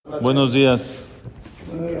Buenos días.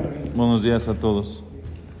 Buenos días a todos.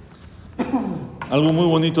 Algo muy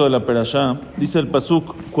bonito de la Perashá, dice el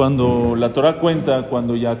Pasuk, cuando la Torah cuenta,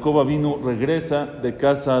 cuando Jacob vino, regresa de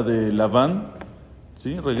casa de Labán,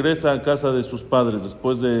 ¿sí? Regresa a casa de sus padres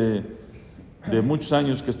después de muchos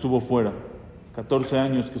años que estuvo fuera, 14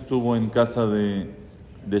 años que estuvo en casa de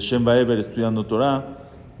Shem Baeber estudiando Torah,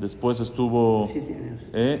 después estuvo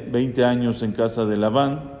 20 años en casa de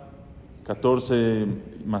Labán, 14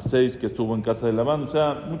 más 6 que estuvo en casa de Labán, o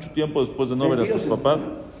sea, mucho tiempo después de no ver a sus papás.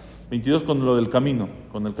 22 con lo del camino.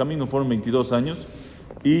 Con el camino fueron 22 años.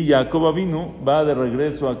 Y Jacob vino, va de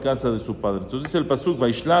regreso a casa de su padre. Entonces dice el Pasuk,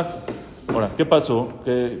 Vayishlaj. Ahora, ¿qué pasó?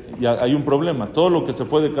 Que ya hay un problema. Todo lo que se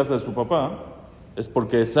fue de casa de su papá es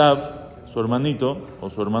porque Esav, su hermanito o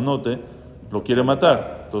su hermanote, lo quiere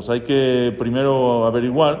matar. Entonces hay que primero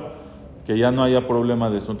averiguar que ya no haya problema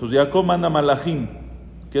de eso. Entonces Jacob manda malachim.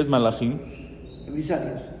 ¿Qué es malachim?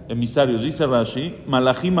 Emisarios. Emisarios. Dice Rashi,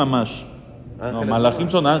 malachim amash. No, malachim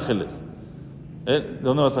son ángeles. ¿De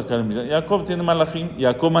dónde va a sacar el misal? Jacob tiene malachim.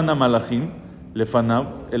 Jacob manda malachim.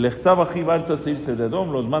 Lefanav. El Esav ají balsa se irse de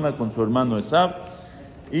Edom. Los manda con su hermano Esav.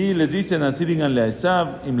 Y les dicen así, díganle a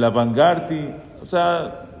Esav, im lavangarti. O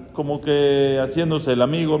sea, como que haciéndose el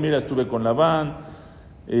amigo. Mira, estuve con Labán.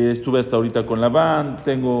 Estuve hasta ahorita con Labán.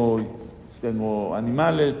 Tengo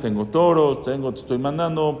animales, tengo toros, te estoy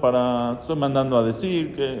mandando a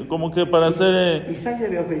decir que como que para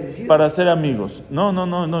ser amigos.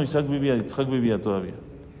 No, Isaac vivía todavía.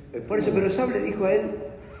 Por eso, pero Isaac le dijo a él,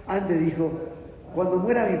 antes dijo, cuando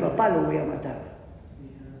muera mi papá lo voy a matar.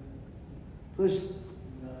 Entonces,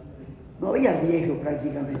 no había riesgo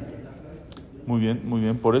prácticamente. Muy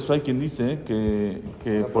bien. Por eso hay quien dice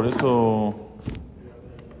que por eso,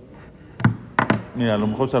 mira, a lo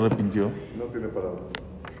mejor se arrepintió.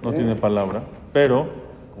 No tiene palabra. Pero,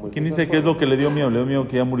 ¿quién dice que es lo que le dio miedo? Le dio miedo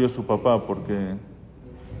que ya murió su papá, porque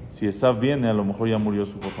si Esav viene, a lo mejor ya murió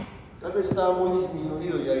su papá. Tal vez estaba muy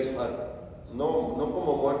disminuido ya Isaac. No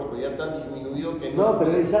como muerto, pero ya tan disminuido que no. No,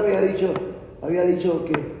 pero Isaac había dicho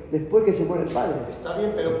que después que se muere el padre. Está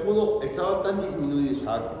bien, pero estaba tan disminuido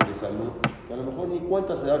Isaac de salud, que a lo mejor ni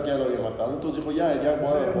cuenta se da que ya lo había matado. Entonces dijo, ya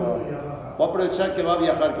voy a aprovechar que va a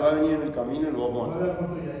viajar, que va a venir en el camino y lo vamos a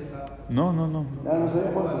matar. No.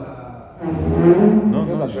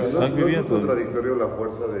 Isaac vivía todo. Es contradictorio la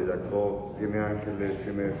fuerza de Jacob. Tiene ángeles,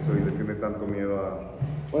 tiene esto y le tiene tanto miedo a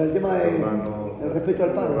por el tema del respeto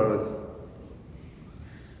al padre.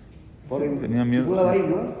 Tenía miedo. Ahí,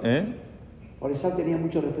 ¿no? Por eso tenía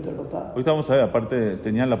mucho respeto al papá. Ahorita vamos a ver, aparte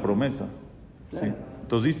tenía la promesa. Claro. Sí.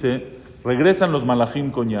 Entonces dice, regresan los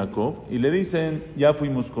malachim con Jacob y le dicen, ya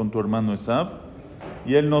fuimos con tu hermano Esav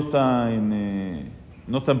y él no está en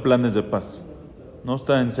planes de paz. No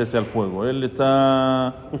está en cese al fuego. Él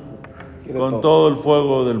está con todo el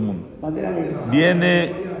fuego del mundo.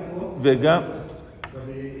 Viene Vega.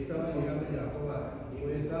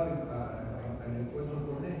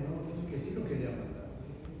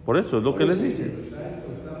 Por eso es lo que les dice.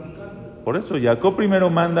 Por eso Jacob primero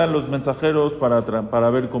manda a los mensajeros para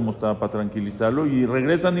ver cómo está, para tranquilizarlo, y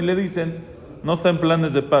regresan y le dicen, no está en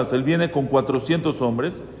planes de paz. Él viene con 400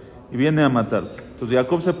 hombres y viene a matarte. Entonces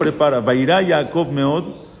Jacob se prepara. Vairá Jacob meod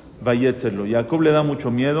vayetzelo. Jacob le da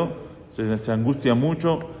mucho miedo, se angustia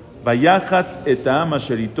mucho. Vayachatz etam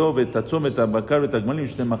asherito vetatzom etabakar vetagmalim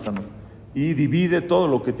shte machanot. Y divide todo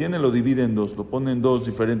lo que tiene, lo divide en dos. Lo pone en dos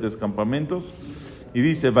diferentes campamentos. Y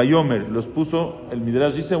dice, Vayomer, los puso, el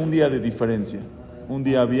Midrash dice, un día de diferencia. Un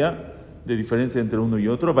día había de diferencia entre uno y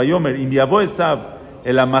otro. Vayomer, y envió Esav,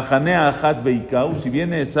 el amajanea ajat veikau, si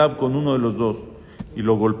viene Esav con uno de los dos y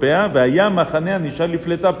lo golpea, vaya amajanea nishal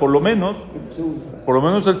fleta, por lo menos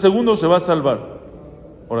el segundo se va a salvar.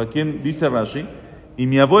 Ahora, ¿quién dice Rashi? Y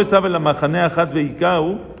mi avó Esav, el amajanea ajat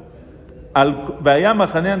veikau, vaya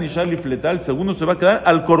amajanea nishal fleta, el segundo se va a quedar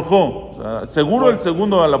al corjó, o sea, seguro el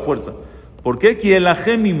segundo a la fuerza. ¿Por qué?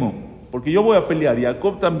 Porque yo voy a pelear.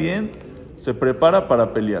 Jacob también se prepara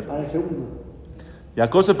para pelear. Para el segundo.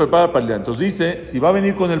 Jacob se prepara para pelear. Entonces dice, si va a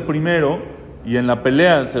venir con el primero y en la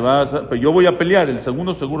pelea pero yo voy a pelear, el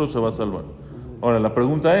segundo seguro se va a salvar. Ahora, la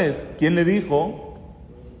pregunta es, ¿quién le dijo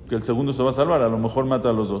que el segundo se va a salvar? A lo mejor mata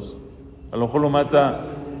a los dos. A lo mejor lo mata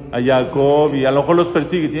a Jacob y a lo mejor los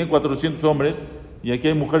persigue. Tiene 400 hombres y aquí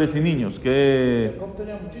hay mujeres y niños. Jacob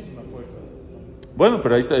tenía muchísima fuerza. Bueno,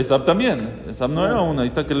 pero ahí está Esav también. Esav no era uno, ahí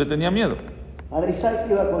está que le tenía miedo. Ahora Isaac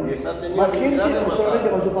iba con más gente o solamente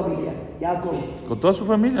con su familia. Jacob. Con toda su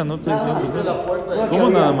familia, ¿no? ¿Cómo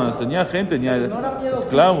nada más? Tenía gente, tenía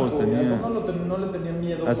esclavos, tenía. No le tenía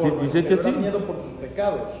miedo. Así dice que sí. Miedo por sus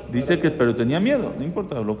pecados. Dice que, pero tenía miedo, no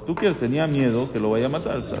importa, lo que tú quieras, tenía miedo que lo vaya a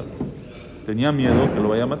matar, o sea, Tenía miedo que lo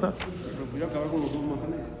vaya a matar. Pero podía acabar con los dos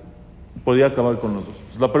majanes. Podía acabar con los dos.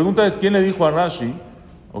 Pues la pregunta es, ¿quién le dijo a Rashi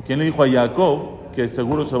o quién le dijo a Jacob que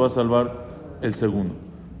seguro se va a salvar el segundo?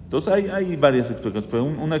 Entonces hay varias explicaciones, pero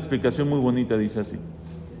una explicación muy bonita dice así.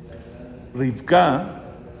 Rivka,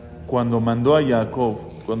 cuando mandó a Jacob,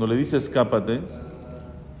 cuando le dice escápate,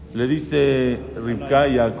 le dice Rivka a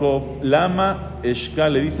Jacob, Lama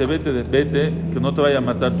Eshkal, le dice vete, que no te vaya a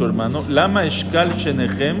matar tu hermano. Lama Eshkal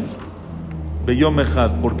Shenechem Beyom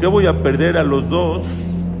Echad. ¿Por qué voy a perder a los dos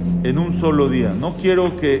en un solo día? No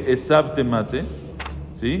quiero que Esab te mate,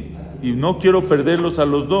 ¿sí? Y no quiero perderlos a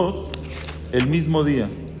los dos el mismo día.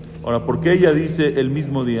 Ahora, ¿por qué ella dice el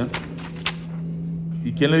mismo día?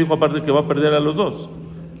 ¿Y quién le dijo aparte que va a perder a los dos?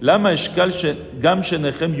 Lama Eshkal Gam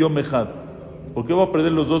Shenechem Yom Echad. ¿Por qué va a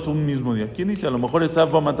perder los dos un mismo día? ¿Quién dice? A lo mejor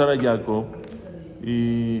Esab va a matar a Jacob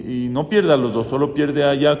y no pierde a los dos, solo pierde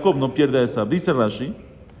a Jacob, no pierde a Esab. Dice Rashi,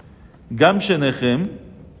 Gam Shenechem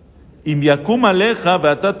Im Yakum Aleja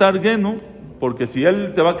Beata Targenu, porque si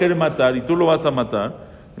él te va a querer matar y tú lo vas a matar,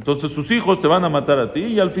 entonces sus hijos te van a matar a ti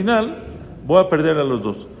y al final voy a perder a los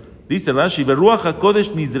dos. Dice Rashi, Beruach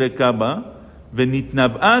HaKodesh Nizrekaba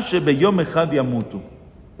Venitnab'a Shebeyom Echad Yamutu.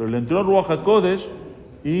 Pero le entró Ruach HaKodesh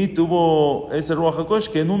y tuvo ese Ruach HaKodesh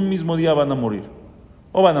que en un mismo día van a morir.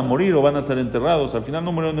 O van a morir o van a ser enterrados. Al final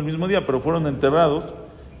no murieron el mismo día, pero fueron enterrados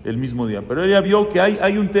el mismo día. Pero ella vio que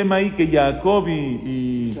hay un tema ahí que Jacob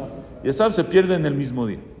y Esab se pierden el mismo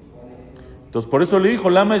día. Entonces por eso le dijo,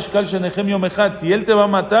 Lama Eshkal Shenechem Yom Echad, si él te va a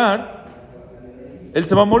matar, él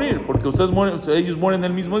se va a morir, porque ellos mueren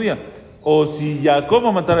el mismo día. O si Jacob va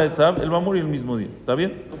a matar a Esab, él va a morir el mismo día. ¿Está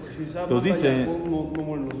bien? Entonces dice, no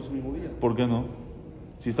mueren los dos el mismo día. ¿por qué no?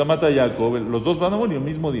 Si Esab mata a Jacob, los dos van a morir el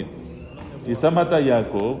mismo día. Si Esab mata a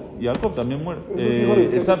Jacob también muere.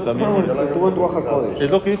 Esab también muere. Tuvo el Ruach HaKodesh. Es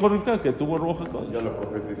lo que dijo Rivka, que tuvo Ruach HaKodesh. Ya lo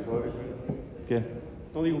profetizó. ¿Qué?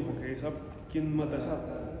 No digo porque Esab, ¿quién mata a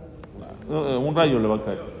Esab? Un rayo le va a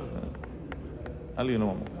caer. Alguien lo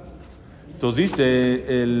va a matar. Entonces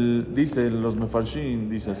dice los Mefarshim,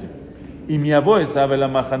 dice así. Y mi abuelo Esab el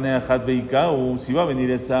Amahanea Had Veikau, si va a venir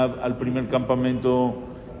Esab al primer campamento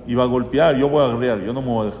y va a golpear, yo voy a guerrear, yo no me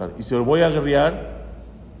voy a dejar. Y si voy a guerrear,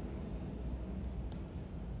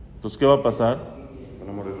 entonces ¿qué va a pasar? Van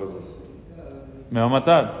a morir los dos. Me va a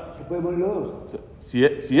matar. ¿Se puede morir los dos? Si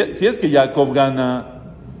es que Jacob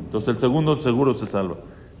gana, entonces el segundo seguro se salva.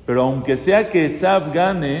 Pero aunque sea que Esab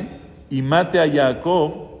gane y mate a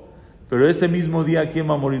Jacob, pero ese mismo día, ¿quién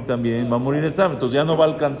va a morir también? Va a morir Esab. Entonces ya no va a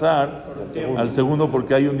alcanzar al segundo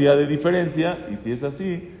porque hay un día de diferencia. Y si es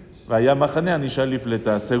así, vaya Mahané Anishal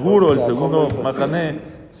Ifleta. Seguro el segundo Mahané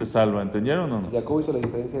se salva. ¿Entendieron o no? Jacob hizo la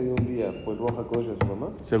diferencia de un día, pues Ruach HaKodesh de su mamá.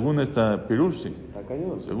 Según esta Pirush, sí.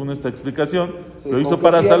 Según esta explicación, sí, lo hizo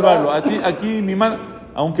para salvarlo. Así, aquí mi mano,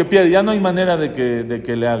 aunque pierda, ya no hay manera de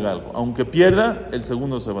que le haga algo. Aunque pierda, el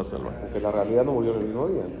segundo se va a salvar. Porque la realidad no murió el mismo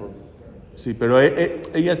día, entonces. Sí, pero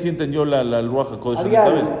ella sí entendió la Ruach HaKodesh,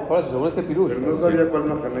 ¿sabes? Por eso, según este Pirush. Pero no sabía cuál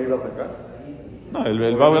Mahané iba a atacar. No,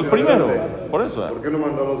 él va al primero, por eso. ¿Por qué no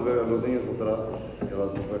mandó a los niños atrás y a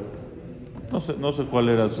las mujeres? No sé cuál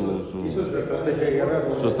era su estrategia de guerra.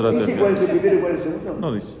 su ¿Dice estrategia. cuál es el primero y cuál es el segundo?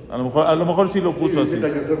 No dice. A lo mejor sí lo puso así. Sí,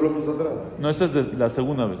 Yosef lo puso atrás. No, esa es la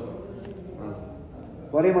segunda vez.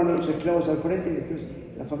 Juárez mandó los esclavos al frente y después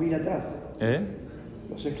la familia atrás.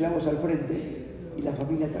 Los esclavos al frente y la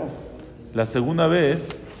familia atrás. La segunda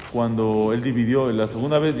vez, cuando él dividió, la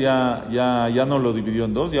segunda vez ya no lo dividió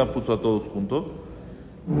en dos, ya puso a todos juntos.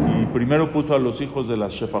 Y primero puso a los hijos de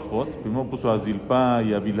las Shefajot, primero puso a Zilpa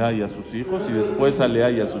y a Bilá y a sus hijos, y después a Lea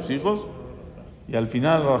y a sus hijos, y al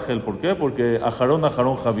final a Rachel. ¿Por qué? Porque a Jarón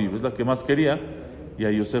Javib, es la que más quería, y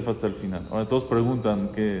a Yosef hasta el final. Ahora todos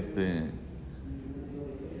preguntan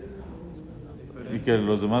y que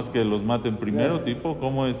los demás que los maten primero, tipo,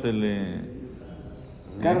 ¿cómo es el...?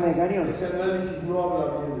 Carne de cañón. Ese análisis no habla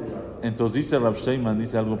bien de la... Entonces dice Rav Steinman,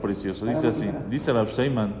 dice algo precioso, dice así, dice Rav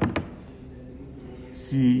Steinman,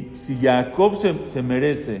 si Jacob se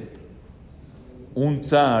merece un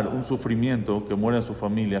tzar, un sufrimiento, que muera su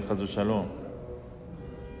familia, Haz Shalom,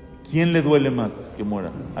 ¿quién le duele más que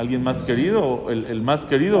muera? ¿Alguien más querido? ¿El más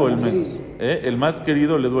querido o el menos? El más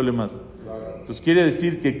querido le duele más. Entonces quiere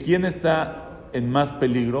decir que ¿quién está en más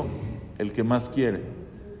peligro? El que más quiere.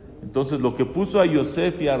 Entonces lo que puso a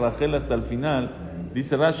Yosef y a Rachel hasta el final,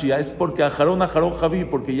 dice Rashi, es porque a Jarón Javí,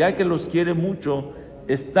 porque ya que los quiere mucho,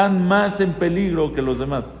 están más en peligro que los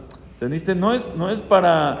demás. ¿Entendiste? No es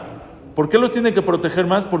para... ¿Por qué los tiene que proteger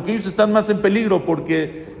más? Porque ellos están más en peligro,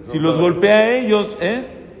 porque si los golpea a ellos,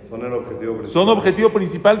 Son el objetivo principal. son objetivo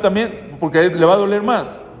principal también, porque a él le va a doler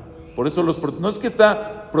más. Por eso no es que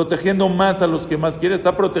está protegiendo más a los que más quiere,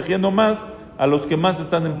 está protegiendo más a los que más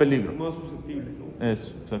están en peligro. Más susceptibles, ¿no?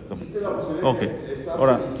 Eso, exactamente. ¿Existe la posibilidad Ok, que Esab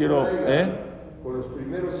ahora se quiero... distraiga con los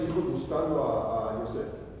primeros hijos buscando a Yosef?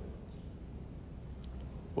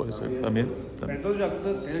 Puede ser, también. Pero entonces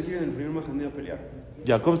Jacob tenía que ir en el primer Mahané a pelear.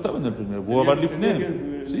 Jacob estaba en el primero. Buabar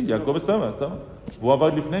Lifnem. Sí, Jacob estaba.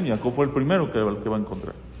 Buabar Lifnem. Jacob fue el primero que va a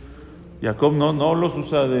encontrar. Jacob no los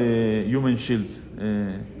usa de human shields,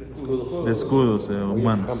 de escudos Oye,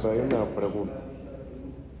 humanos. Pero hay una pregunta.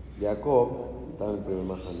 Jacob estaba en el primer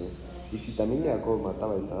Mahané. Y si también Jacob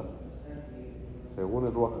mataba a Esab, según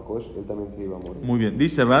el Ruach HaKodesh, él también se iba a morir. Muy bien.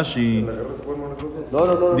 Dice Rashi.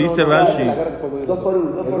 No. Dice Rashi. Dos por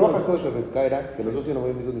uno. El Ruach HaKodesh era que los dos iban a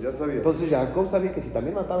morir al mismo día. Ya sabía. Entonces Jacob sabía que si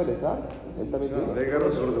también mataba el Esab, él también se iba.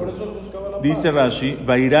 Por eso él buscaba la paz. Dice Rashi,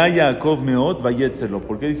 Vairá Yaakov meot, vayetzelo.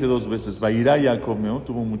 ¿Por qué dice dos veces? Vairá Yaakov meot,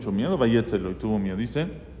 tuvo mucho miedo, vayetzelo, y tuvo miedo. Dice,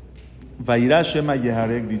 Vairá Shema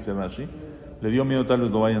Yeharek, dice Rashi, le dio miedo, tal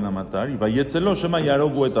vez lo vayan a matar, y vayetzelo Shema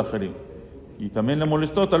Yarok Uetajerim. Y también le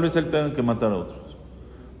molestó, tal vez él tenga que matar a otros.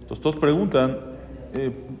 Entonces todos preguntan,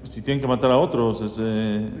 si tienen que matar a otros,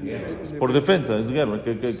 es por defensa, es guerra,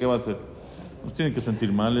 ¿qué va a hacer? Nos tienen que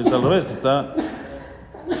sentir mal, es al revés, está...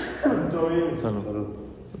 Salud.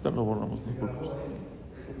 Ahorita lo borramos, no te preocupes.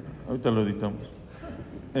 Ahorita lo editamos.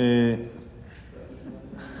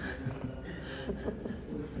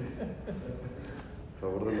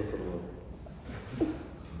 Favor de los sordos.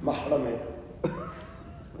 Mahrame.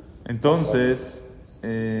 Entonces,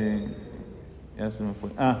 ya se me fue.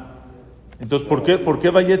 Entonces, ¿por qué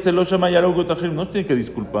Vayetze lo llama Yarok Tajir? No se tiene que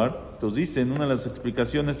disculpar. Entonces dicen, una de las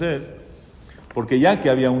explicaciones es, porque ya que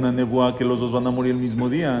había una nebuá que los dos van a morir el mismo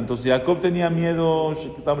día, entonces Jacob tenía miedo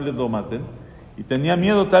que tal vez lo maten, y tenía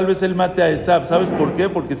miedo tal vez él mate a Esab. ¿Sabes por qué?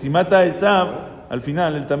 Porque si mata a Esab, al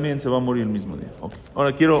final él también se va a morir el mismo día. Okay.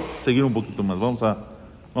 Ahora quiero seguir un poquito más, vamos a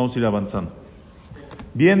ir avanzando.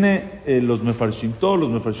 Viene los mefarshim, todos los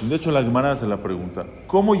mefarshim. De hecho, la Gemara se la pregunta,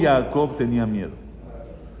 ¿cómo Jacob tenía miedo?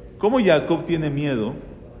 ¿Cómo Jacob tiene miedo?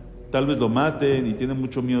 Tal vez lo maten y tiene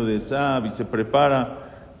mucho miedo de Esab y se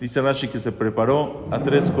prepara. Dice Rashi que se preparó a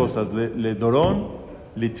tres cosas: le dorón,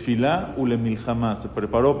 le tfilá u le milhamá. Se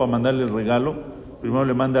preparó para mandarle el regalo. Primero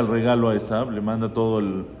le manda el regalo a Esab, le manda todo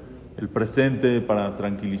el presente para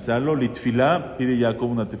tranquilizarlo. Litfilá, pide Jacob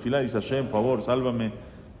una tefilá, dice Hashem, por favor, sálvame,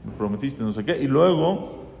 me prometiste, no sé qué. Y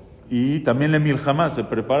luego, y también le milhamá, se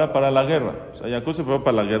prepara para la guerra. O sea, Jacob se prepara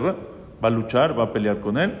para la guerra, va a luchar, va a pelear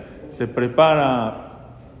con él. Se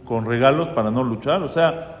prepara con regalos para no luchar. O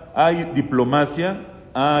sea, hay diplomacia,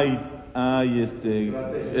 hay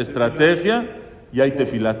estrategia y hay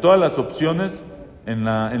tefilá. Todas las opciones en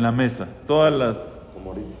la mesa. Todas las...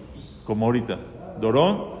 Como ahorita.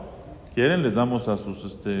 Dorón, quieren, les damos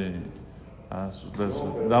les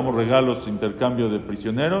damos regalos, intercambio de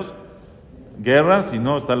prisioneros. Guerra, si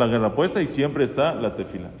no está la guerra puesta, y siempre está la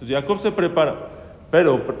tefilá. Entonces Jacob se prepara.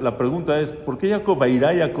 Pero la pregunta es, ¿por qué Jacob va a ir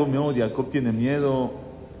a Jacob? No, Jacob tiene miedo.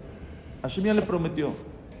 Hashem ya le prometió.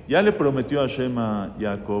 Ya le prometió a Hashem a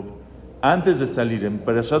Jacob, antes de salir, en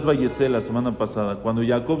Perashat Vayishlaj la semana pasada, cuando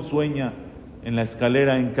Jacob sueña en la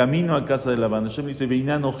escalera, en camino a casa de Labán, Hashem dice,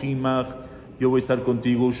 Veinan Ojimach, yo voy a estar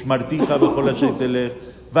contigo, Ushmartija bechol asher telech,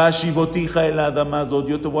 Vashivotija el Adamazot,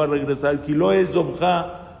 yo te voy a regresar, Kilo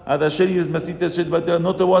ezovja, Adasher yesmasite eshet batera,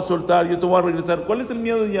 no te voy a soltar, yo te voy a regresar. ¿Cuál es el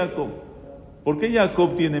miedo de Jacob? ¿Por qué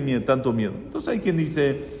Jacob tiene tanto miedo? Entonces hay quien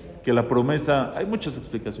dice que la promesa, hay muchas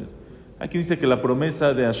explicaciones. Hay quien dice que la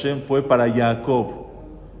promesa de Hashem fue para Jacob.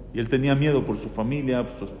 Y él tenía miedo por su familia,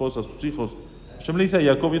 por su esposa, sus hijos. Hashem le dice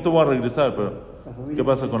a Jacob, yo te voy a regresar, pero ¿qué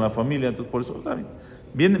pasa con la familia? Entonces por eso, está bien.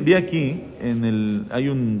 Vi aquí, hay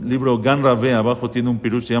un libro, Gan Rave, abajo tiene un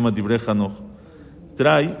pirush, se llama Divrei Hanoch.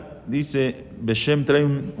 Dice, Beshem trae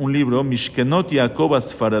un libro, Mishkenot Jacob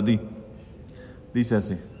Asfaradi. Dice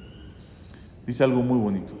así. Dice algo muy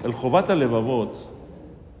bonito. El Jobat Alevavot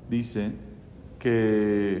dice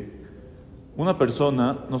que una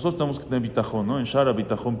persona, nosotros tenemos que tener bitajón, ¿no? En Shara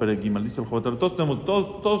bitajón peregimal, dice el Jobat. Todos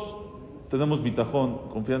tenemos bitajón,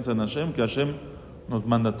 confianza en Hashem, que Hashem nos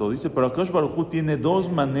manda todo. Dice, pero Akash Baruj Hu tiene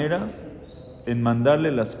dos maneras en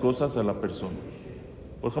mandarle las cosas a la persona.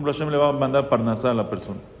 Por ejemplo, Hashem le va a mandar parnasá a la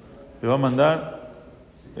persona. Le va a mandar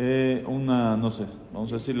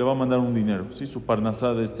vamos a decir, le va a mandar un dinero, ¿sí? Su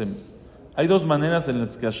parnasá de este mes. Hay dos maneras en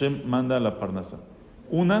las que Hashem manda la parnasá.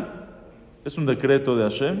 Una es un decreto de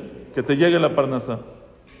Hashem que te llegue la parnasá.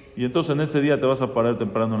 Y entonces en ese día te vas a parar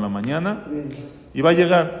temprano en la mañana y va a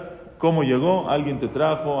llegar. ¿Cómo llegó? Alguien te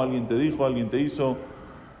trajo, alguien te dijo, alguien te hizo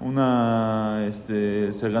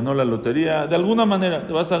se ganó la lotería. De alguna manera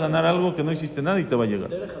te vas a ganar algo que no hiciste nada y te va a llegar.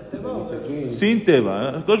 Sin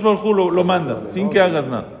teba. Kosh Baruj Hu lo manda, sin que hagas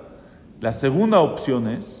nada. La segunda opción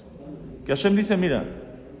es que Que Hashem dice, mira,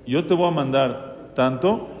 yo te voy a mandar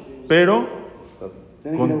tanto, pero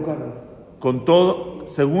con todo,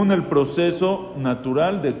 según el proceso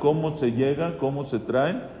natural de cómo se llega, cómo se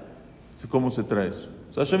trae eso.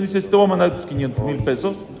 O sea, Hashem dice, sí te voy a mandar tus 500,000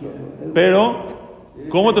 pesos, pero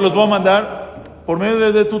 ¿cómo te los voy a mandar? Por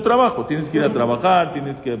medio de tu trabajo. Tienes que ir a trabajar,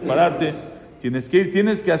 tienes que pararte, tienes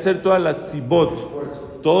que hacer todas las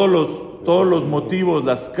sibot, todos los motivos,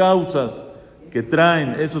 las causas que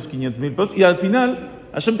traen esos 500,000 pesos, y al final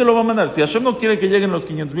Hashem te lo va a mandar. Si Hashem no quiere que lleguen los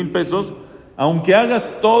 500,000 pesos, aunque hagas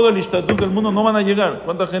todo el ishtatut del mundo, no van a llegar.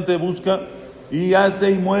 ¿Cuánta gente busca y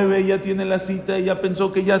hace y mueve y ya tiene la cita y ya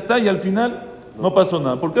pensó que ya está y al final no pasó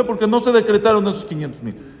nada? ¿Por qué? Porque no se decretaron esos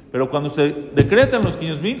 500,000. Pero cuando se decretan los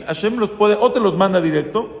 500,000, Hashem los puede, o te los manda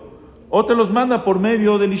directo, o te los manda por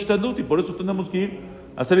medio del ishtatut, y por eso tenemos que ir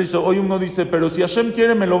a hacer esto. Hoy uno dice, pero si Hashem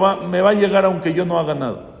quiere me va a llegar aunque yo no haga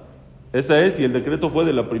nada. Esa es, y el decreto fue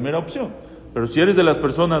de la primera opción. Pero si eres de las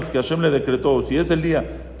personas que Hashem le decretó, o si es el día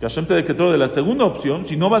que Hashem te decretó de la segunda opción,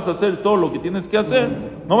 si no vas a hacer todo lo que tienes que hacer,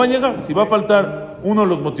 no va a llegar. Si va a faltar uno de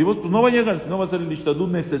los motivos, pues no va a llegar. Si no va a ser el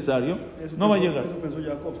ishtadut necesario, no va a llegar. Eso pensó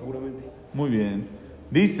Jacob, seguramente. Muy bien.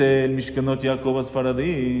 Dice el Mishkenot Jacob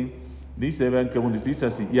Asfaradí, dice, vean qué bonito, dice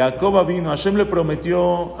así, Jacob vino, Hashem le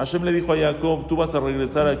prometió, Hashem le dijo a Jacob, tú vas a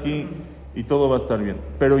regresar aquí y todo va a estar bien.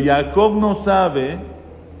 Pero Jacob no sabe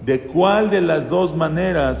de cuál de las dos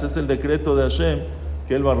maneras es el decreto de Hashem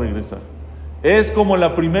que él va a regresar. Es como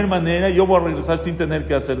la primera manera, yo voy a regresar sin tener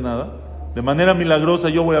que hacer nada, de manera milagrosa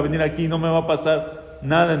yo voy a venir aquí y no me va a pasar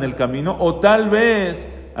nada en el camino, o tal vez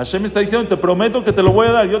Hashem está diciendo, te prometo que te lo voy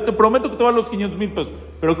a dar, yo te prometo que te voy a dar los 500,000 pesos,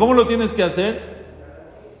 pero ¿cómo lo tienes que hacer?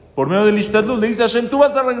 Por medio del ishtadlut. Le dice Hashem, tú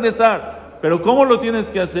vas a regresar, pero ¿cómo lo tienes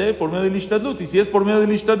que hacer? Por medio del ishtadlut. Y si es por medio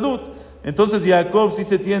del ishtadlut, entonces Jacob sí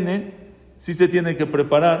se tiene que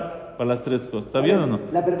preparar para las tres cosas. ¿Está bien o no?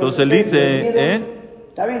 Entonces él dice,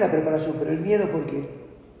 Está bien la preparación, pero el miedo, ¿por qué?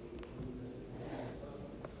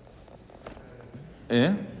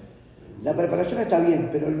 La preparación está bien,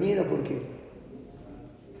 pero el miedo, ¿por qué?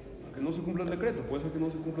 Que no se cumpla el decreto, puede ser que no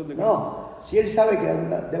se cumpla el decreto. No, si él sabe que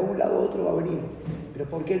de un lado a otro va a venir, pero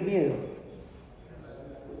 ¿por qué el miedo?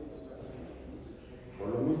 Por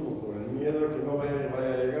lo mismo, por el miedo de que no vaya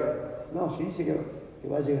a llegar. No, si dice que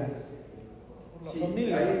va a llegar. Sí,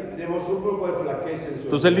 ahí demostró un poco de flaqueza en su...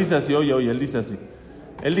 Entonces él dice así, oye, él dice así.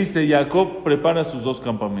 Él dice, Jacob prepara sus dos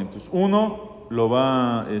campamentos. Uno lo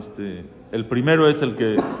va, el primero es el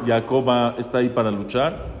que Jacob está ahí para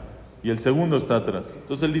luchar, y el segundo está atrás.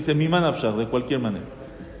 Entonces él dice, mi manafshar, de cualquier manera.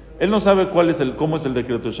 Él no sabe cómo es el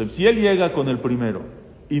decreto de Hashem. Si él llega con el primero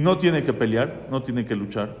y no tiene que pelear, no tiene que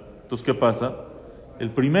luchar, entonces ¿qué pasa? El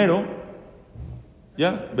primero,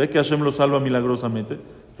 ya, ve que Hashem lo salva milagrosamente,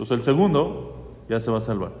 entonces el segundo ya se va a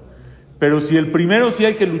salvar. Pero si el primero sí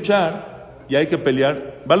hay que luchar y hay que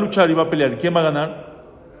pelear, va a luchar y va a pelear, ¿quién va a ganar?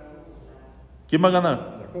 ¿Quién va a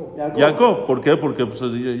ganar? Jacob. ¿Por qué? Porque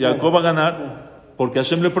Jacob va a ganar porque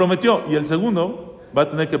Hashem le prometió, y el segundo va a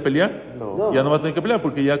tener que pelear, ya no va a tener que pelear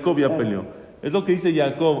porque Jacob ya peleó. Es lo que dice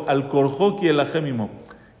Jacob, al korjoki el ajemimo.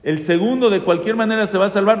 El segundo de cualquier manera se va a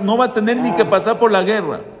salvar, no va a tener ni que pasar por la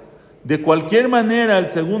guerra. De cualquier manera el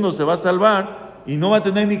segundo se va a salvar y no va a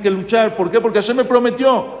tener ni que luchar. ¿Por qué? Porque Hashem me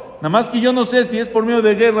prometió. Nada más que yo no sé si es por medio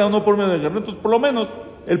de guerra o no por medio de guerra. Entonces, por lo menos,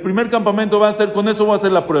 el primer campamento va a ser, con eso va a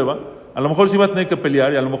ser la prueba. A lo mejor sí va a tener que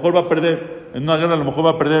pelear y a lo mejor va a perder, en una guerra a lo mejor va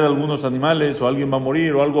a perder algunos animales o alguien va a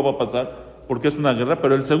morir o algo va a pasar porque es una guerra,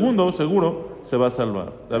 pero el segundo seguro se va a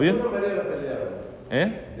salvar. ¿Está bien? De alguna manera pelearon.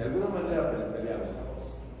 De alguna manera pelearon.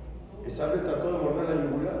 ¿Esab trató de morder la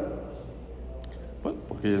yugular? Bueno,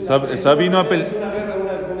 porque Esab vino a pelear.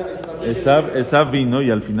 Esab vino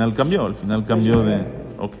y al final cambió de...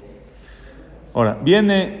 Okay. Ahora,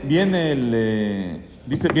 viene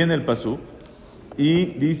el pasú y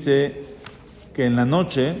dice que en la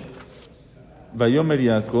noche Vayomer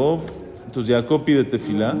Jacob, entonces Jacob pide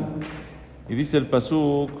tefilá y dice el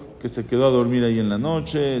pasú que se quedó a dormir ahí en la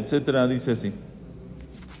noche, etcétera. Dice así: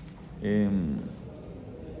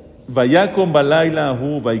 Vayakom balayla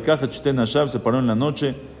ahu vaikach et shte nashav, se paró en la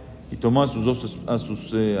noche y tomó a sus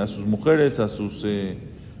mujeres, a sus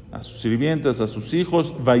sirvientas, a sus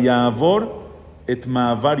hijos, vayavor et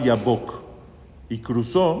maavar Yabok, y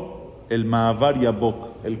cruzó el Maavar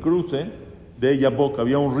Yabok, el cruce de Yabok.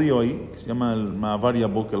 Había un río ahí que se llama el Maavar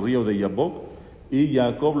Yabok, el río de Yabok, y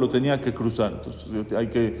Jacob lo tenía que cruzar. Entonces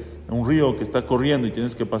un río que está corriendo y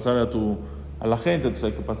tienes que pasar a la gente, entonces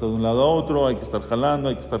hay que pasar de un lado a otro, hay que estar jalando,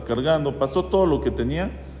 hay que estar cargando. Pasó todo lo que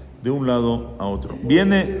tenía de un lado a otro.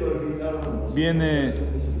 Viene,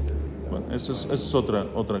 bueno, eso es otra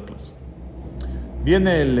clase.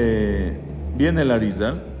 Viene el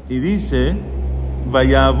Arizal y dice,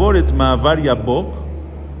 Vayavor et Ma'avar Yabok.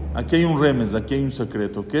 Aquí hay un remes, aquí hay un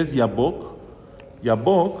secreto. ¿Qué es Yabok?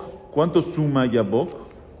 Yabok, ¿cuánto suma Yabok?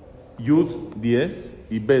 Yud 10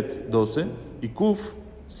 y Bet 12 y Kuf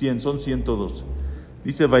 100, son 112.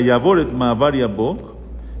 Dice, Vayavor et Ma'avar Yabok,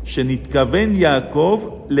 Shenitkaven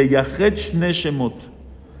Yaakov leyachet shne shemot.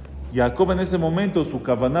 Jacob en ese momento, su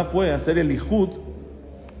kavaná fue hacer el Ijud,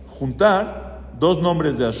 juntar dos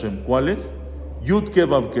nombres de Hashem. ¿Cuáles? Yud Ke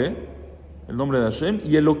Vav Ke, el nombre de Hashem,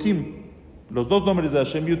 y Elohim. Los dos nombres de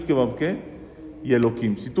Hashem, Yud Ke Vav Ke y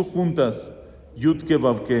Elohim. Si tú juntas Yud Ke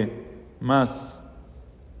Vav Ke más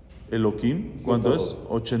Elohim, ¿cuánto es?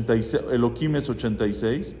 86. Elohim es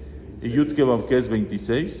 86 y Yud Ke Vav Ke es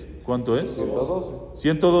 26. ¿Cuánto es?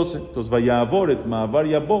 112. Entonces, Vayavor et Ma'avar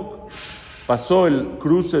Yabok. Pasó el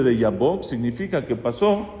cruce de Yabok, significa que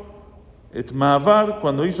pasó et Ma'avar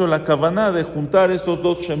cuando hizo la kavaná de juntar esos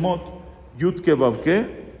dos Shemot, Yud Ke Vav Ke,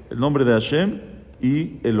 el nombre de Hashem,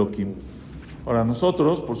 y Elohim. Ahora,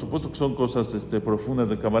 nosotros, por supuesto que son cosas profundas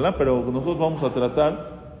de Kabbalah, pero nosotros vamos a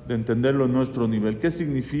tratar de entenderlo en nuestro nivel. ¿Qué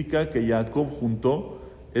significa que Jacob juntó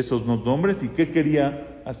esos dos nombres y qué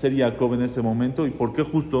quería hacer Jacob en ese momento y por qué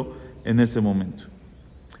justo en ese momento?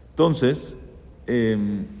 Entonces,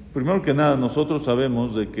 primero que nada, nosotros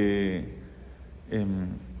sabemos de que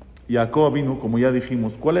Jacob vino, como ya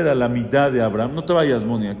dijimos, ¿cuál era la mitad de Abraham? No te vayas,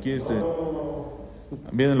 Moni, aquí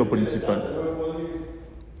viene lo principal.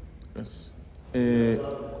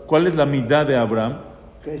 ¿Cuál es la mitad de Abraham?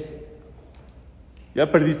 ¿Qué es? Ya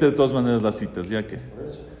perdiste de todas maneras las citas, ¿ya qué?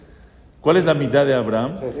 ¿Cuál es la mitad de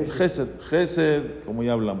Abraham? Gesed, como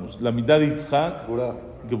ya hablamos. La mitad de Yitzhak,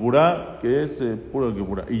 Geburah, que es puro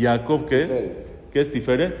Geburah. ¿Y Jacob qué es? ¿Qué es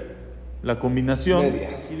Tiferet? La combinación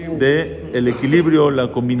el equilibrio,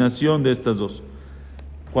 la combinación de estas dos.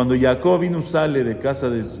 Cuando Jacob vino sale de casa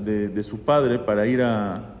de su padre para ir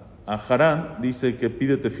a Harán, dice que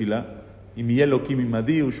pide tefilá, y mi Elohim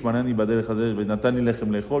imadi, ushmarani bader hazer, benatani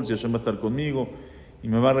lechem lechol, si Hashem va a estar conmigo, y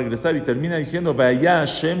me va a regresar, y termina diciendo, vaya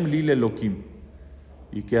Hashem lil Elohim,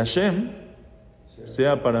 y que Hashem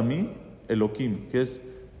sea para mí Elohim, que es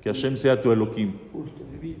que Hashem sea tu Elohim.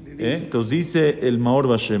 Entonces dice el Maor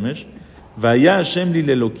Bashemesh, vaya Hashem lil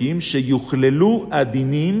Elohim, sheyuchlelu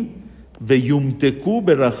adinim, veyumteku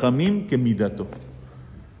berachamim kemidato.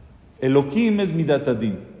 Elohim es Midat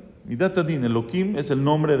Adin. Midat Adin, Elohim es el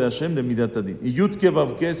nombre de Hashem de Midat Adin. Y Yud Ke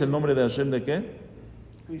Vav Ke es el nombre de Hashem de qué?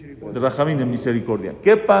 De Rachamim, de misericordia.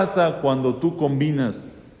 ¿Qué pasa cuando tú combinas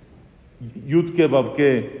Yud Ke Vav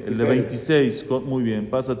Ke, el de 26, muy bien,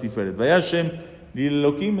 pasa Tiferet. Vaya Hashem, y el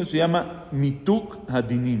Elohim se llama Mituk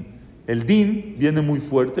Hadinim. El din viene muy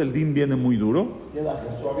fuerte, el din viene muy duro.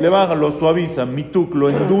 Le baja, lo suaviza. Mituk lo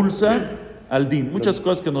endulza al din. Muchas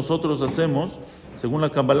cosas que nosotros hacemos, según la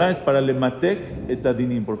Kabbalah, es para lematek et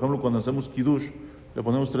adinim. Por ejemplo, cuando hacemos kiddush, le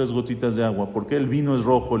ponemos 3 gotitas de agua. Porque el vino es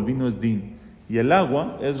rojo, el vino es din. Y el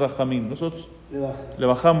agua es rachamim. Nosotros le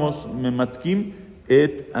bajamos mematkim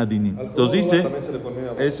et adinim. Entonces dice,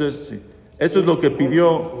 eso es, sí. Eso es lo que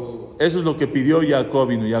pidió Jacob.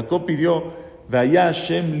 Jacob pidió, vaya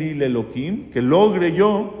Hashem li Elohim, que logre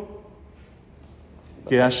yo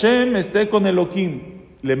que Hashem esté con Elohim.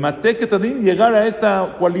 Le maté que también llegar a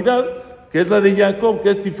esta cualidad que es la de Jacob, que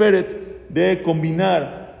es Tiferet, de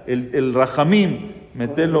combinar el Rahamim,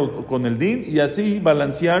 meterlo con el Din y así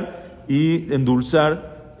balancear y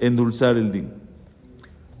endulzar el Din.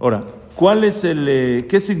 Ahora,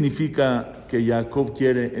 ¿qué significa que Jacob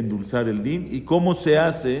quiere endulzar el Din y cómo se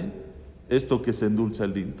hace esto que se endulza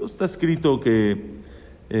el Din? Entonces está escrito que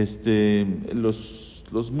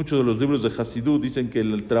muchos de los libros de Hasidut dicen que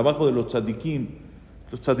el trabajo de los tzadikim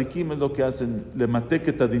es lo que hacen, le maté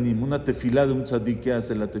que tadinim, una tefilá de un tzadik. ¿Qué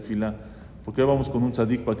hace la tefilá? ¿Por qué vamos con un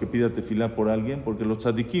tzadik para que pida tefilá por alguien? Porque los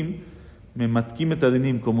tzadikim, me matkim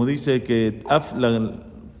tadinim, como dice que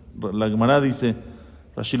la Gemara dice,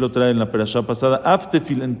 Rashi lo trae en la Perasha pasada,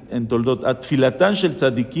 en Toldot, atfilatan shel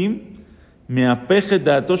tzadikim, meapeje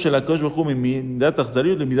da'ato shel HaKadosh Baruch Hu midat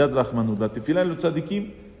achzariut lemidat rachmanut. La tefilá de los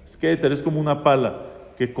tzadikim es como una pala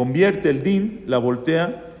que convierte el din, la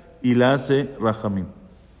voltea y la hace rachamim.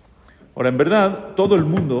 Ahora, en verdad, todo el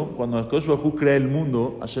mundo, cuando HaKadosh Baruj Hu crea el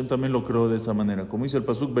mundo, Hashem también lo creó de esa manera. Como dice el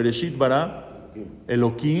pasuk, Bereshit bara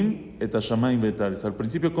Elohim et hashamayim ve'etaretz. Al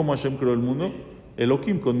principio, ¿cómo Hashem creó el mundo?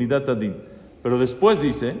 Elohim, con midat adin. Pero después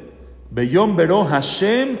dice, Beyom bero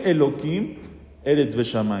Hashem Elohim eretz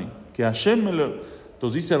ve'shamayim. Que Hashem,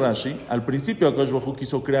 entonces dice Rashi, al principio HaKadosh Baruj Hu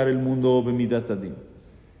quiso crear el mundo bemidat adin.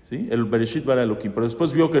 ¿Sí? El Bereshit bara Elohim, pero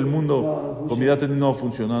después vio que el mundo con midat adin no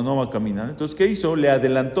funcionó, no va a caminar. Entonces, ¿qué hizo? Le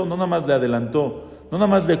adelantó, no nada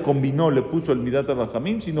más le combinó, le puso el midat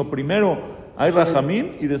rachamim, sino primero Hay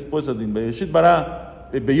Rahamim y después Adin. Bereshit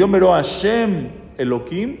bara, Beyom Bero Hashem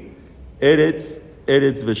Elokim,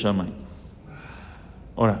 Eretz Veshamay.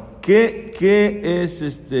 Ahora, ¿qué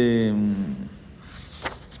es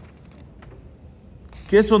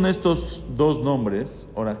 ¿Qué son estos dos nombres?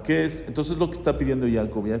 Ahora, ¿qué es? Entonces lo que está pidiendo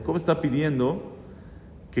Jacob. Jacob está pidiendo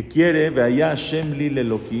que quiere, Vaya Hashem Li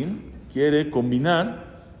Elokim, quiere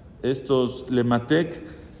combinar estos Lematek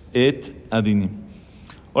et Adinim.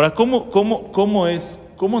 Ahora, ¿cómo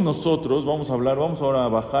nosotros, vamos ahora a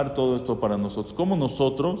bajar todo esto para nosotros, cómo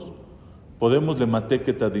nosotros podemos Lematek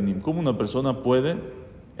et Adinim? ¿Cómo una persona puede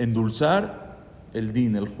endulzar el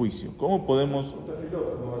din, el juicio? ¿Cómo podemos?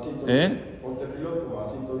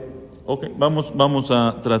 Ok, vamos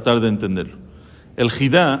a tratar de entenderlo. El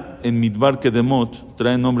Jidá en Midbar Kedemot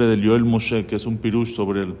trae el nombre del Yoel Moshe, que es un pirush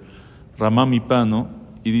sobre el Ramam Ipano,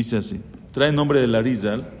 y dice así, trae el nombre del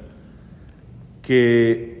Arizal,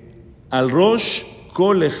 que al Rosh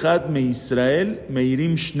Kol Echad Me Israel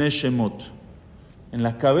Meirim Shne Shemot, en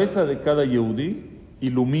la cabeza de cada Yehudí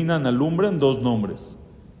alumbran dos nombres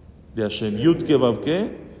de Hashem, Yud Ke Vav Ke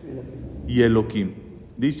y Elokim.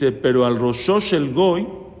 Dice, pero al Roshosh el Goy,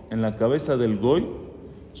 en la cabeza del Goy,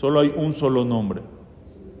 solo hay un solo nombre.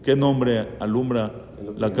 ¿Qué nombre alumbra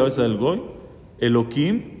la cabeza del Goy?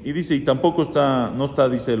 Elokim. Y dice, y tampoco no está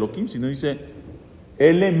dice Elokim, sino dice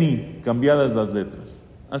Elemi, cambiadas las letras.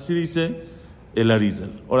 Así dice el Arizal.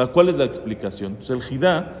 Ahora, ¿cuál es la explicación? Pues el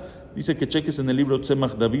Jidá dice que cheques en el libro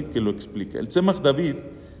Tzemach David que lo explica. El Tzemach David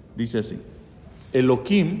dice así,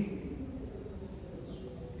 Elokim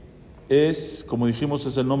es, como dijimos,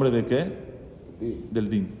 es el nombre de ¿qué? Del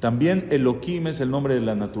din. También Elokim es el nombre de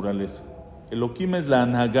la naturaleza. Elokim es la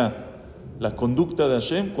anhagá, la conducta de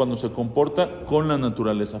Hashem cuando se comporta con la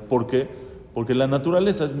naturaleza. ¿Por qué? Porque la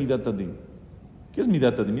naturaleza es Midat Adin. ¿Qué es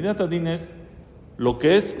Midat Adin? Midat Adin es lo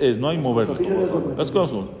que es, no hay moverlo. Las cosas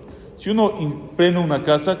son. Si uno prende una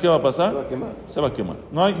casa, ¿qué va a pasar? Se va a quemar.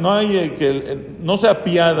 No se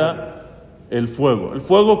apiada el fuego. El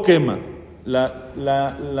fuego quema.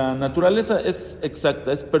 La naturaleza es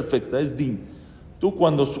exacta, es perfecta, es din. Tú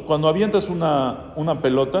cuando avientas una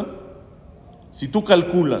pelota, si tú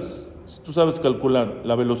calculas, si tú sabes calcular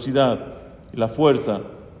la velocidad, la fuerza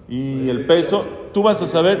y el peso, tú vas a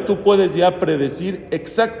saber, tú puedes ya predecir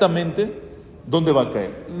exactamente dónde va a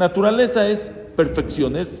caer. Naturaleza es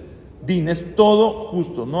perfección, es din, es todo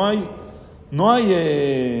justo. No hay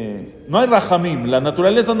rahamim. La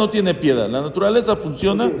naturaleza no tiene piedad. La naturaleza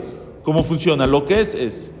funciona como funciona. Lo que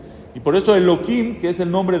es. Y por eso Elokim, que es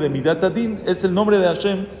el nombre de Midat Adin, es el nombre de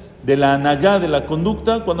Hashem, de la anagá, de la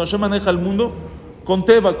conducta, cuando Hashem maneja el mundo con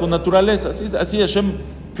teva, con naturaleza. Así Hashem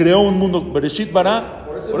creó un mundo. Bereshit bara.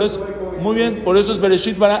 Muy bien, por eso es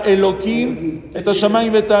Bereshit bara Elokim et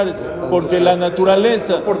Hashamayim v'Taaretz, porque la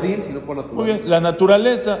naturaleza. No por din, sino por naturaleza. Muy bien, la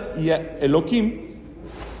naturaleza y Elokim,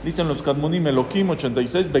 dicen los Kadmonim, Elokim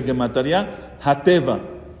 86, Begemataria, Hateva,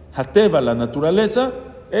 la naturaleza,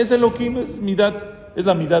 es Elokim, es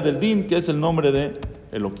la midad del din, que es el nombre de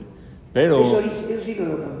Elokim. Pero eso sí no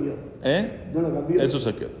lo cambió. No lo cambió. Eso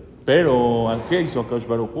se queda. Pero, ¿qué hizo Akadosh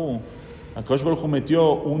Baruj Hu? Akadosh Baruj Hu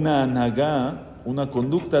metió una anagá, una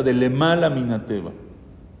conducta de lemala minateva,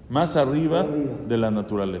 más arriba de la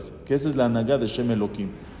naturaleza, que esa es la anagá de Shem Elokim.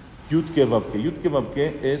 Yud Ke Vav Ke. Yud Ke Vav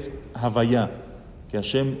Ke es Havaya, que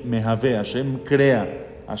Hashem mehave, Hashem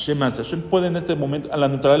crea, Hashem hace. Hashem puede en este momento, a la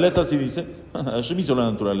naturaleza así dice, Hashem hizo la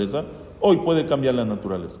naturaleza, hoy puede cambiar la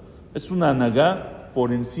naturaleza. Es una anagá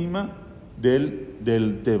por encima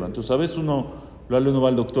del teva. Entonces a veces uno va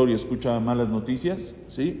al doctor y escucha malas noticias,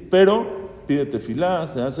 ¿sí? Pero pide tefilá,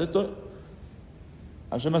 se hace esto,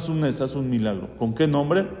 Hashem hace un milagro. ¿Con qué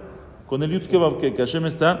nombre? Con el Yud Ke Vav Ke, que Hashem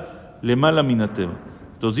está lemala minateva.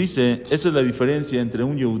 Entonces dice, esa es la diferencia entre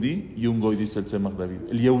un Yehudí y un Goy, dice el Tzemach David.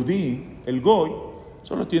 El Yehudí, el Goy,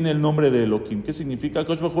 solo tiene el nombre de Elokim. ¿Qué significa?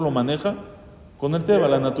 Akadosh Baruj Hu lo maneja con el teva,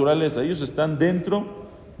 la naturaleza. Ellos están dentro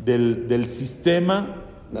del sistema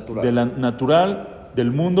natural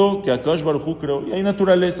del mundo que Akadosh Baruj Hu creó. Y hay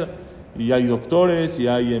naturaleza, y hay doctores, y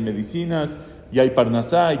hay medicinas, y hay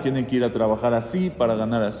parnasá, y tienen que ir a trabajar así para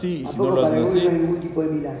ganar así, y si no lo hacen así. No hay ningún tipo de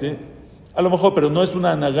milagro. ¿Sí? A lo mejor, pero no es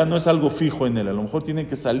una anagá, no es algo fijo en él. A lo mejor tiene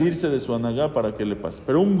que salirse de su anagá para que le pase.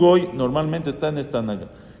 Pero un goy normalmente está en esta anagá.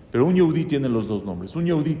 Pero un yehudí tiene los dos nombres. Un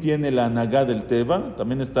yehudí tiene la anagá del teva,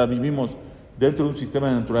 también vivimos dentro de un sistema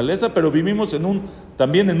de naturaleza, pero vivimos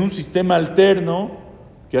también en un sistema alterno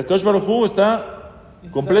que Akadosh Baruj Hu está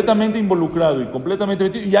completamente involucrado y completamente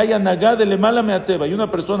metido. Y hay anagá de lemala meateva. Y una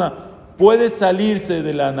persona puede salirse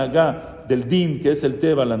de la anagá del din, que es el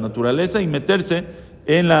teva, la naturaleza, y meterse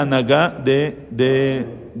en la anagá de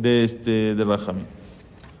Rahamim.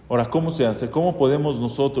 Ahora, ¿cómo se hace? ¿Cómo podemos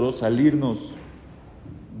nosotros salirnos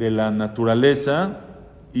de la naturaleza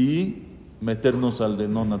y meternos al de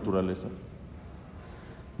no naturaleza?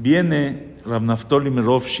 Viene Rav Naftali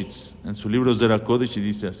Rovshitz en su libro Zera Kodesh y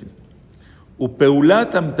dice así: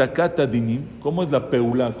 Upeulat amtakat adinim. ¿Cómo es la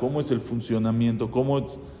peulá? ¿Cómo es el funcionamiento? ¿Cómo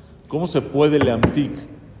se puede leamtik,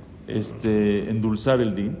 endulzar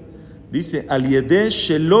el din? Dice: Al yedeh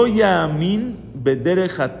shelo ya'amin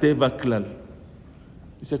bederech hateva klal.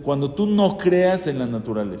 Dice, cuando tú no creas en la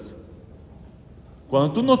naturaleza,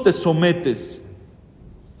 cuando tú no te sometes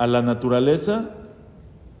a la naturaleza,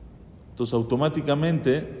 entonces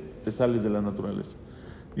automáticamente te sales de la naturaleza.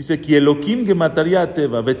 Dice, Ki Elokim gemataria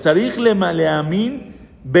ateva, vetzarich leamin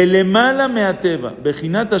belemala meateva,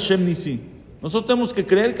 bejinat Hashem nisi. Nosotros tenemos que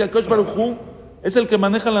creer que Akash Baruj Hu es el que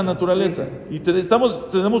maneja la naturaleza. Y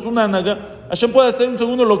tenemos una anaga. Hashem puede hacer un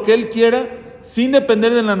segundo lo que Él quiera sin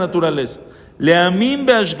depender de la naturaleza. Leamin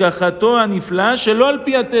beashgachato anifla shelo al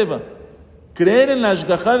pi ateva. Creer en la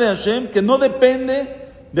ashgajá de Hashem que no depende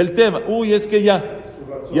del teva. Uy, es que ya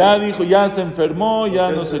dijo, ya se enfermó,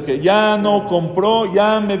 ya no sé qué, ya no compró,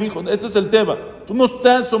 ya me dijo. Este es el teva. Tú no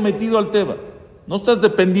estás sometido al teva. No estás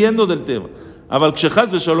dependiendo del teva. Aval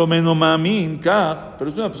kshechaz veshalomeno ma'amin kach.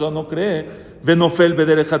 Pero si una persona no cree, venofel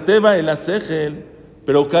bederech hateva el asechel.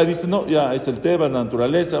 Pero acá dice, no, ya es el teva, la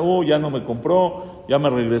naturaleza, ya no me compró, ya me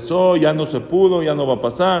regresó, ya no se pudo, ya no va a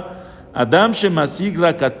pasar. Adam shemasig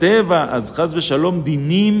rakateva, az chaz veshalom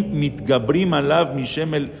dinim mitgabrim alav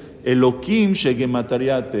mishem el Elokim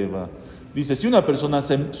shegemataria teva. Dice, si una persona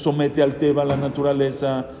se somete al teva, a la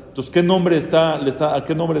naturaleza, entonces ¿a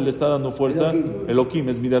qué nombre le está dando fuerza? Elokim,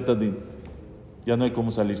 es midat adin. Ya no hay cómo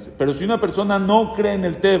salirse. Pero si una persona no cree en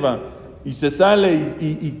el teva y se sale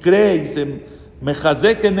y cree y se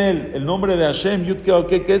mejazek en él el nombre de Hashem,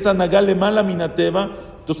 Yudke, que es Anagale Mala Minateva,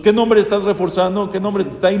 entonces ¿qué nombre estás reforzando? ¿Qué nombre te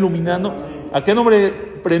está iluminando? ¿A qué nombre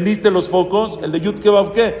prendiste los focos? El de Yudke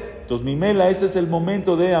Bavke. Entonces, Mimela, ese es el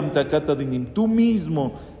momento de Amtakata Dinim. Tú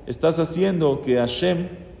mismo estás haciendo que Hashem,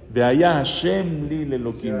 de allá Hashem Lil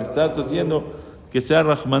Elohim, estás haciendo que sea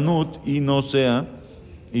Rahmanut y no sea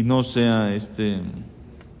Din.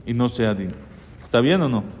 ¿Está bien o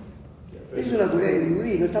no? Es una naturaleza de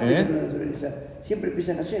Yudí, no está pensando en la naturaleza. Siempre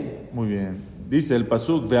piensa en Hashem. Muy bien. Dice el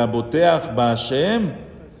pasuk, Ve'aboteach ba'Hashem,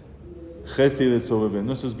 Chesed esobebe.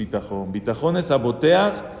 No, eso es bitajón. Bitajón es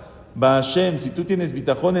aboteach ba'Hashem. Si tú tienes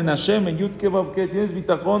bitajón en Hashem, en Yud Kevavke, tienes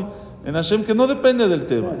bitajón en Hashem que no depende del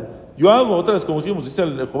tema. Yo hago, otra vez como dijimos, dice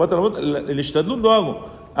el Jobat Rabot, el Ishtadlut lo hago.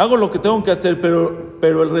 Hago lo que tengo que hacer,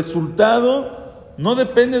 pero el resultado no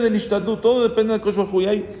depende del Ishtadlut, todo depende de Kosh Baruj Hu. Y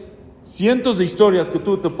hay cientos de historias que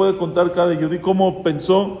tú te puedes contar cada Yudí, cómo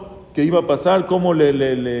pensó que iba a pasar, cómo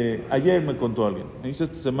ayer me contó alguien. Me dice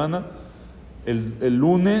esta semana, el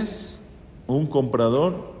lunes, un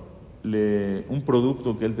comprador, un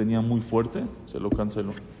producto que él tenía muy fuerte, se lo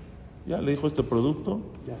canceló. Ya le dijo, este producto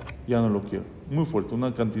ya no lo quiero. Muy fuerte,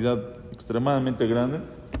 una cantidad extremadamente grande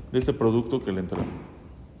de ese producto que le entró.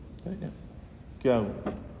 ¿Qué hago?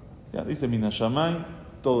 Ya dice Minashamay,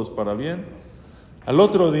 todo es para bien. Al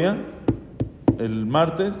otro día, el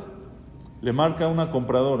martes, le marca una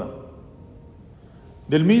compradora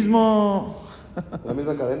del mismo ¿La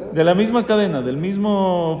misma cadena? de la misma cadena, del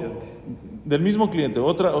mismo cliente,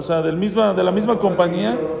 otra, o sea, de la misma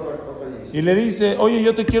compañía, y le dice, oye,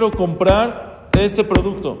 yo te quiero comprar este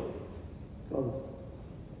producto. ¿Cómo?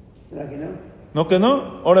 ¿Verdad que no? ¿No que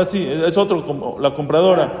no? Ahora sí, es otro, la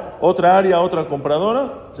compradora, otra área, otra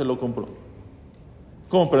compradora, se lo compró.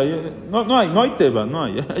 ¿Cómo? Pero ayer, no hay teba, no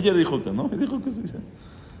hay. Ayer dijo que no, dijo que sí.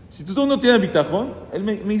 Si tú no tienes bitajón, él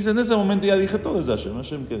me dice, en ese momento ya dije, todo es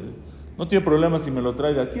Hashem que no tiene problema si me lo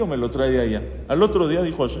trae de aquí o me lo trae de allá. Al otro día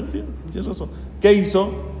dijo Hashem, tienes razón. ¿Qué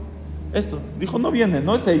hizo? Esto. Dijo, no viene,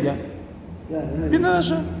 no es ella. Claro, Viene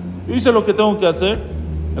Hashem. Yo hice lo que tengo que hacer.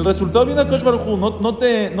 El resultado viene a Kosh Baruj Hu. No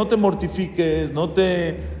te mortifiques, no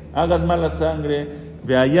te hagas mala sangre.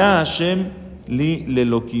 Ve allá Hashem li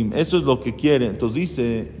lelokim. Eso es lo que quiere. Entonces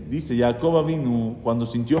dice Jacob Avinu, cuando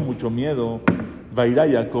sintió mucho miedo, Vairá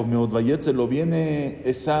Jacob meod vayetzel, viene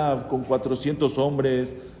Esav con 400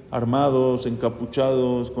 hombres armados,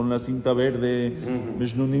 encapuchados, con la cinta verde,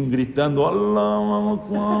 Meshnunim gritando,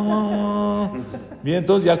 Allah. Bien,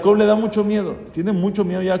 entonces Jacob le da mucho miedo, tiene mucho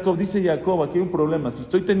miedo Jacob. Dice Jacob, aquí hay un problema, si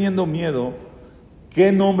estoy teniendo miedo,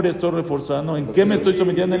 ¿qué nombre estoy reforzando? ¿En qué me estoy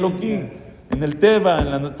sometiendo? En Elohim, en el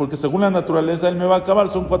Teba, porque según la naturaleza él me va a acabar,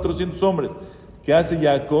 son 400 hombres. ¿Qué hace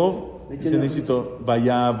Jacob? Dice, necesito,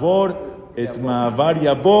 Vayavor et Ma'avar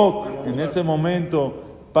Yabok. En ese momento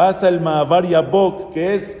pasa el Ma'avar Yabok,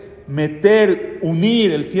 que es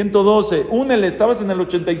unir el 112. Únele, estabas en el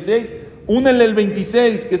 86, Únele el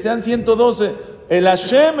 26, que sean 112. El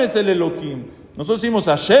Hashem es el Elohim. Nosotros decimos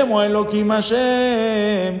Hashem o Elohim,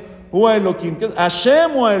 Hashem o Elohim.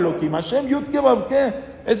 Hashem o Elohim, Hashem Yud Ke Vav Ke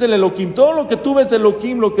es el Elohim. Todo lo que tú ves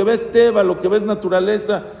Elohim, lo que ves Teva, lo que ves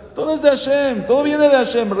naturaleza, todo es de Hashem, todo viene de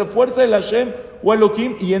Hashem. Refuerza el Hashem o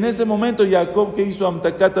Elohim. Y en ese momento Jacob, ¿qué hizo?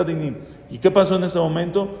 Amtakat Adinim. ¿Y qué pasó en ese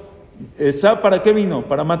momento? Esab, ¿para qué vino?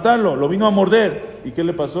 Para matarlo, lo vino a morder. ¿Y qué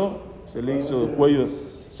le pasó? Se le hizo cuello,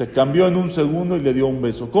 se cambió en un segundo y le dio un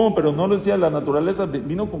beso. ¿Cómo? Pero no lo decía la naturaleza,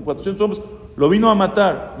 vino con 400 hombres, lo vino a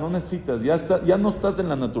matar. No necesitas, ya no estás en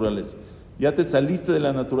la naturaleza, ya te saliste de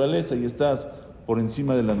la naturaleza y estás por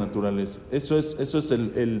encima de la naturaleza. Eso es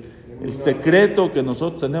el secreto que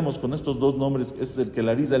nosotros tenemos con estos dos nombres. Es el que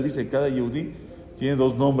la Arizal dice, cada Yehudí tiene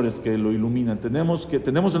dos nombres que lo iluminan. Tenemos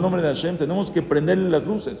el nombre de Hashem, tenemos que prenderle las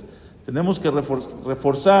luces, tenemos que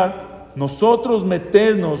reforzar, nosotros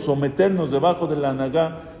someternos debajo de la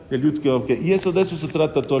anagá del Yud Ke Vav Ke. Y de eso se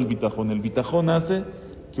trata todo el bitajón. El bitajón hace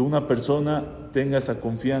que una persona tenga esa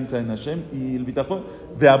confianza en Hashem, y el bitajón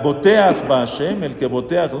de aboteach ba Hashem, el que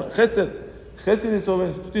boteach, Gesed es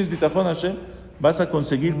sobre, si tú tienes bitajón Hashem, vas a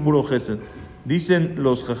conseguir puro Gesed. Dicen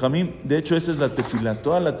los Jajamim, de hecho esa es la tefilá,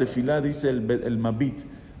 toda la tefilá dice el Mabit.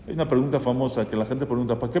 Hay una pregunta famosa que la gente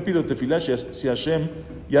pregunta, ¿para qué pido tefilá si Hashem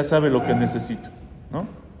ya sabe lo que necesito?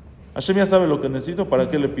 ¿No? Hashem ya sabe lo que necesito, ¿para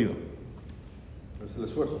qué le pido? Es el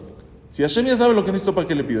esfuerzo. Si Hashem ya sabe lo que necesito, ¿para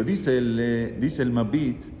qué le pido? Dice el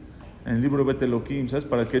Mabit en el libro Bet Elohim, ¿sabes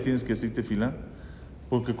para qué tienes que decir tefilá?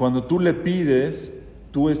 Porque cuando tú le pides,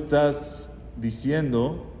 tú estás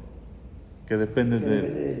diciendo que dependes de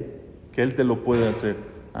él, que él te lo puede hacer.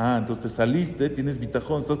 Entonces te saliste, tienes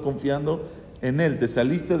bitajón, estás confiando en él, te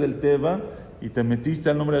saliste del Teva y te metiste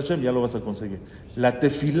al nombre de Hashem, ya lo vas a conseguir. La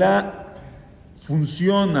tefilá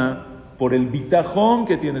funciona por el bitajón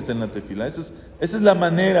que tienes en la tefilá. Esa es la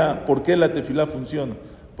manera por qué la tefilá funciona.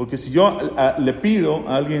 Porque si yo le pido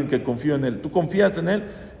a alguien que confío en él, tú confías en él,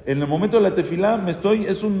 en el momento de la tefilá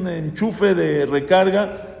es un enchufe de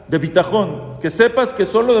recarga de bitajón, que sepas que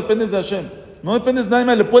solo dependes de Hashem, no dependes de nadie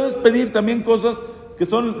más. Le puedes pedir también cosas que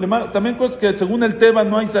según el Teva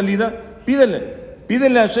no hay salida.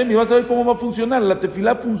 Pídele a Hashem y vas a ver cómo va a funcionar. La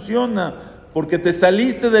tefilá funciona porque te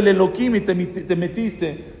saliste del Elohim y te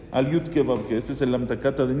metiste al Yud Ke Vav Ke. Ese es el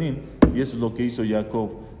Amtakat Adinim, y eso es lo que hizo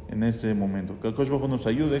Jacob en ese momento. Que Akadosh Baruj Hu nos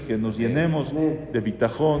ayude, que nos llenemos de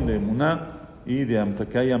bitajón, de emuná y de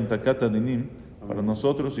Amtakat Adinim para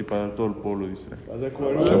nosotros y para todo el pueblo de Israel.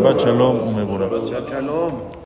 Shabbat Shalom, Umevorah. Shabbat Shalom.